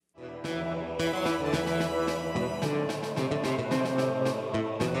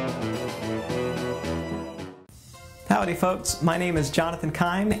Howdy folks, my name is Jonathan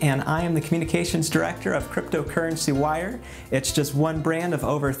Keim and I am the Communications Director of CryptoCurrencyWire. It's just one brand of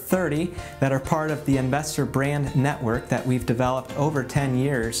over 30 that are part of the Investor Brand Network that we've developed over 10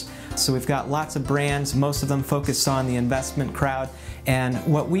 years. So we've got lots of brands, most of them focused on the investment crowd. And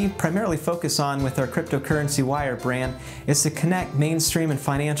what we primarily focus on with our CryptoCurrencyWire brand is to connect mainstream and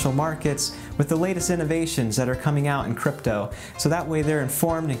financial markets with the latest innovations that are coming out in crypto. So that way they're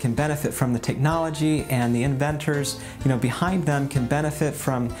informed and can benefit from the technology, and the inventors, behind them can benefit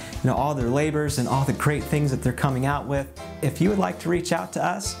from, all their labors and all the great things that they're coming out with. If you would like to reach out to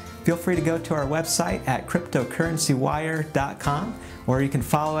us, feel free to go to our website at CryptoCurrencyWire.com, or you can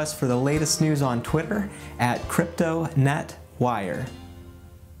follow us for the latest news on Twitter at CryptoNetWire.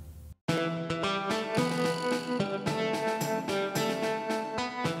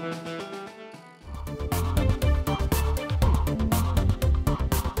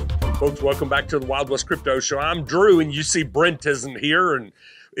 Folks, welcome back to the Wild West Crypto Show. I'm Drew, and you see Brent isn't here, and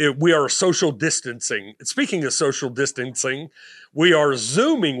we are social distancing. Speaking of social distancing, we are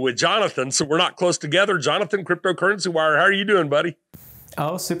Zooming with Jonathan, so we're not close together. Jonathan, CryptoCurrencyWire, how are you doing, buddy?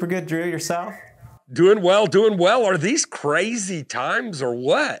 Oh, super good, Drew. Yourself? Doing well, doing well. Are these crazy times or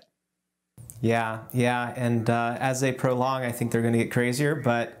what? Yeah, and as they prolong, I think they're going to get crazier,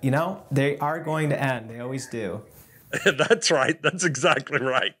 but, they are going to end. They always do. That's right. That's exactly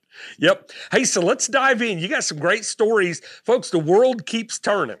right. Yep. Hey, so let's dive in. You got some great stories. Folks, the world keeps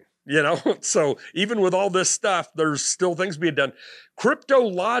turning, so even with all this stuff, there's still things being done.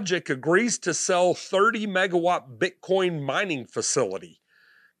 CryptoLogic agrees to sell 30 megawatt Bitcoin mining facility.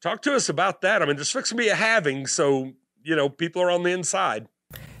 Talk to us about that. I mean, there's fixing to be a halving, so, people are on the inside.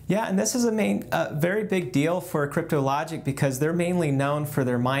 Yeah, and this is a very big deal for CryptoLogic because they're mainly known for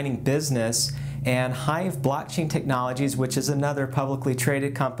their mining business. And Hive Blockchain Technologies, which is another publicly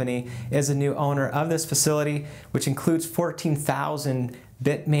traded company, is a new owner of this facility, which includes 14,000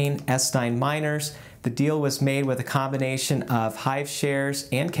 Bitmain S9 miners. The deal was made with a combination of Hive shares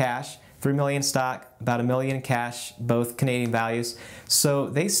and cash, 3 million stock, about $1 million in cash, both Canadian values. So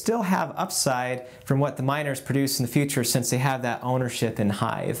they still have upside from what the miners produce in the future since they have that ownership in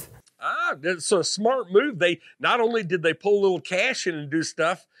Hive. It's a smart move. They not only did they pull a little cash in and do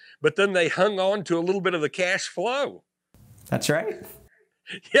stuff, but then they hung on to a little bit of the cash flow. That's right.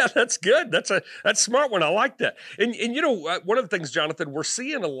 Yeah, that's good. That's a smart one. I like that. And one of the things, Jonathan, we're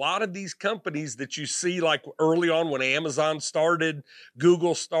seeing a lot of these companies that you see like early on when Amazon started,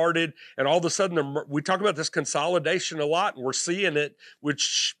 Google started, and all of a sudden we talk about this consolidation a lot, and we're seeing it,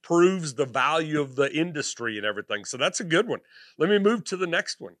 which proves the value of the industry and everything. So that's a good one. Let me move to the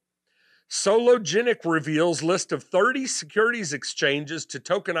next one. Sologenic reveals list of 30 securities exchanges to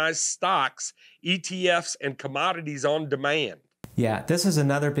tokenize stocks, ETFs, and commodities on demand. Yeah, this is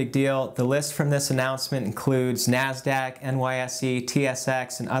another big deal. The list from this announcement includes NASDAQ, NYSE,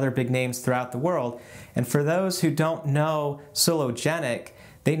 TSX, and other big names throughout the world. And for those who don't know Sologenic,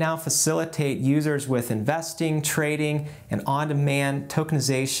 they now facilitate users with investing, trading, and on-demand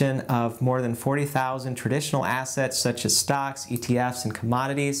tokenization of more than 40,000 traditional assets such as stocks, ETFs, and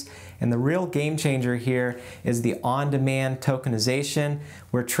commodities. And the real game changer here is the on-demand tokenization,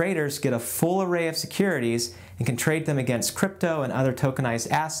 where traders get a full array of securities and can trade them against crypto and other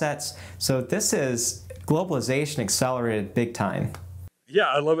tokenized assets. So this is globalization accelerated big time. Yeah,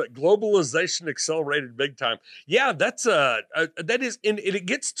 I love it. Globalization accelerated big time. Yeah, that is, and it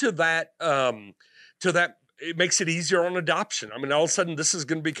gets to that, it makes it easier on adoption. I mean, all of a sudden this is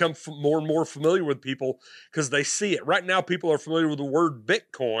going to become more and more familiar with people because they see it. Right now, people are familiar with the word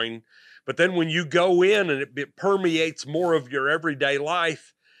Bitcoin, but then when you go in and it permeates more of your everyday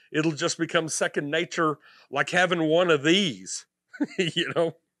life, it'll just become second nature, like having one of these,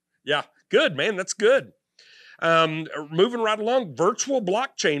 Yeah, good, man. That's good. Moving right along, Virtual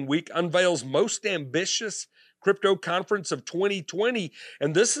Blockchain Week unveils most ambitious crypto conference of 2020.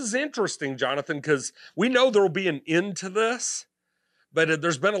 And this is interesting, Jonathan, because we know there will be an end to this, but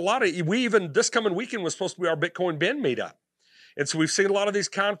there's been a lot of, this coming weekend was supposed to be our Bitcoin Bend meetup. And so we've seen a lot of these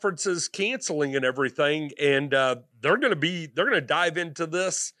conferences canceling and everything, and they're going to dive into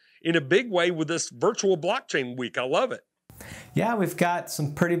this in a big way with this Virtual Blockchain Week. I love it. Yeah, we've got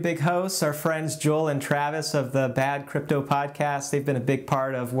some pretty big hosts. Our friends Joel and Travis of the Bad Crypto podcast. They've been a big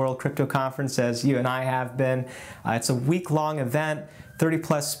part of World Crypto Conference, as you and I have been. It's a week-long event 30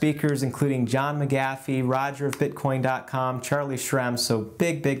 plus speakers, including John McAfee, Roger of Bitcoin.com, Charlie Shrem, so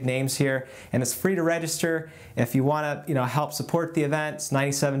big names here. And it's free to register. If you want to help support the event, it's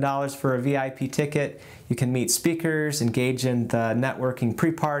 $97 for a VIP ticket. You can meet speakers, engage in the networking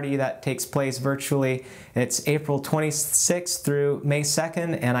pre-party that takes place virtually. It's April 26th through May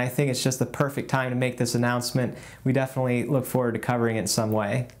 2nd, and I think it's just the perfect time to make this announcement. We definitely look forward to covering it in some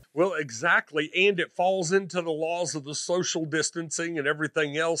way. Well, exactly. And it falls into the laws of the social distancing and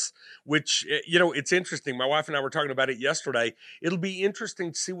everything else, which, it's interesting. My wife and I were talking about it yesterday. It'll be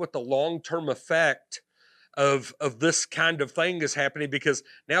interesting to see what the long-term effect of this kind of thing is happening, because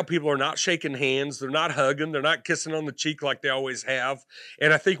now people are not shaking hands. They're not hugging. They're not kissing on the cheek like they always have.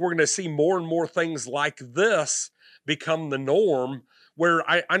 And I think we're going to see more and more things like this become the norm, where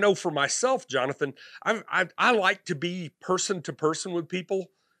I know for myself, Jonathan, I like to be person to person with people.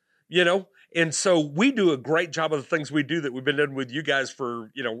 And so we do a great job of the things we do that we've been doing with you guys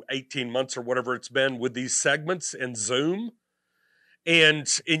for, 18 months or whatever it's been with these segments and Zoom. And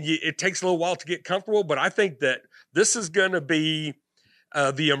it takes a little while to get comfortable, but I think that this is going to be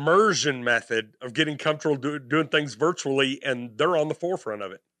the immersion method of getting comfortable doing things virtually, and they're on the forefront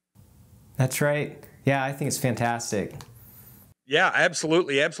of it. That's right. Yeah, I think it's fantastic. Yeah,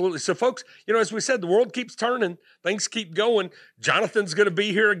 absolutely. Absolutely. So folks, as we said, the world keeps turning, things keep going. Jonathan's going to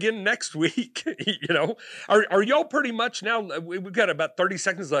be here again next week. Are y'all pretty much now, we've got about 30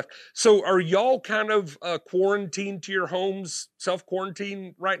 seconds left. So are y'all kind of quarantined to your homes,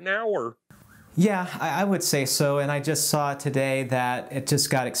 self-quarantine right now, or? Yeah, I would say so. And I just saw today that it just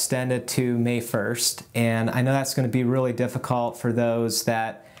got extended to May 1st. And I know that's going to be really difficult for those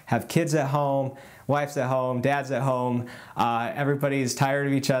that have kids at home, wife's at home, dad's at home. Everybody's tired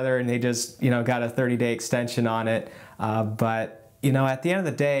of each other, and they just, got a 30-day extension on it. But at the end of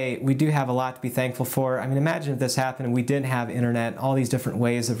the day, we do have a lot to be thankful for. I mean, imagine if this happened and we didn't have internet, all these different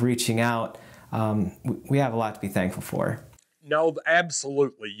ways of reaching out. We have a lot to be thankful for. No,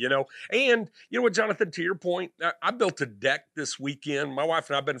 absolutely. And you know what, Jonathan, to your point, I built a deck this weekend. My wife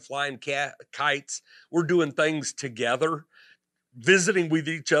and I have been flying kites. We're doing things together, visiting with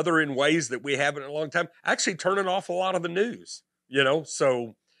each other in ways that we haven't in a long time, actually turning off a lot of the news,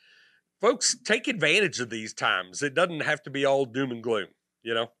 so folks, take advantage of these times. It doesn't have to be all doom and gloom,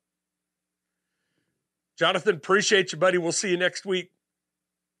 Jonathan, appreciate you, buddy. We'll see you next week.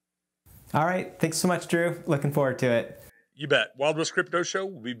 All right. Thanks so much, Drew. Looking forward to it. You bet. Wild West Crypto Show.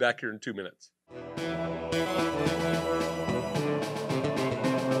 We'll be back here in 2 minutes.